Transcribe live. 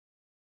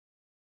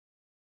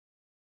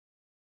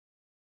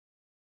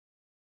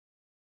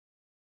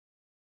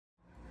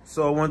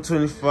So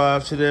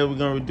 125 today, we're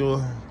gonna do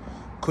a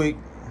quick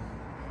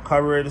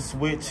carburetor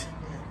switch,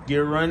 get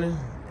running,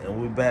 and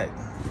we're back.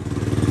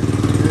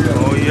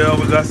 Oh yeah,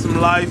 we got some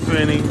life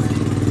in it.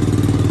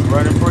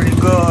 Running pretty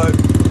good.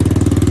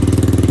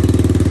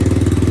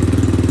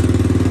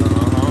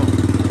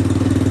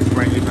 Let's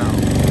bring it down.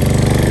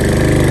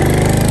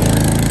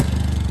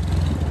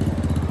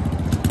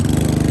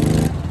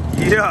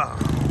 Yeah.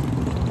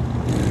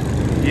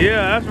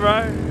 Yeah, that's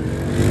right.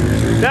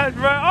 That's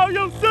right. Oh,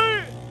 you see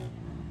it?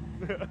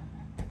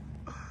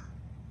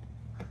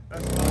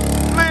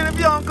 Man, if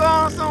you don't go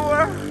on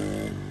somewhere.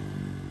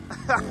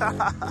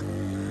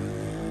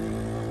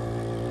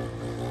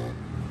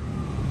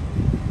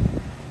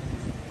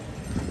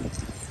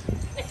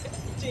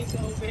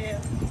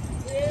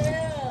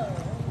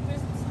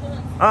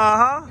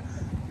 Uh-huh.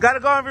 Gotta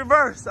go in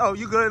reverse. Oh,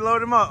 you good?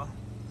 Load him up.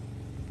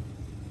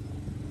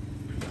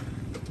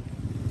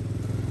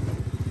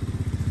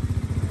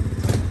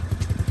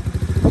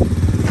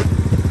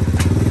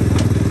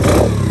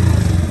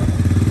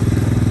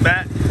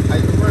 Back. I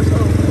reverse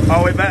home. All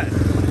the way back.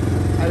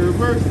 I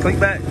reverse. Click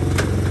back.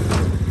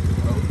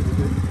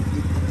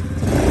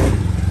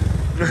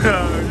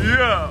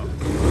 Yeah.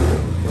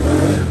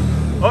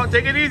 Oh,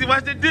 take it easy.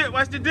 Watch the dip.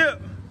 Watch the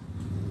dip.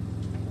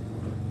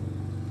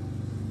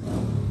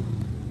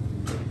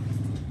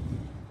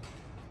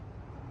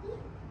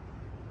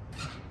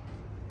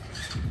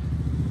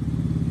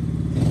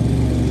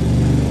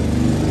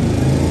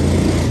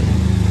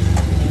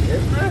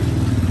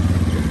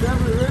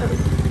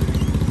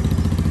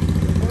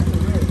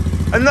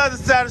 Another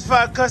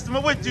satisfied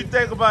customer. What you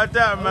think about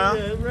that, man?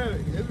 Yeah, it's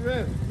ready. It's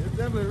ready. It's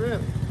definitely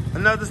ready.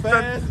 Another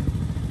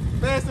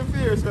Fast and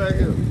fierce right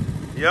here.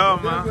 Yo,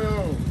 It's man. definitely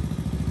on.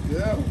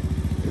 Yeah,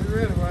 it's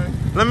ready, man.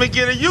 Let me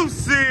get a you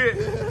see it.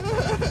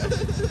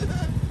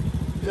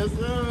 Yes,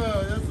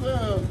 sir. Yes,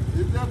 sir.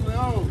 It's definitely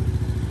on.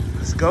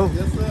 Let's go.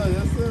 Yes, sir.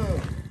 Yes,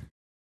 sir.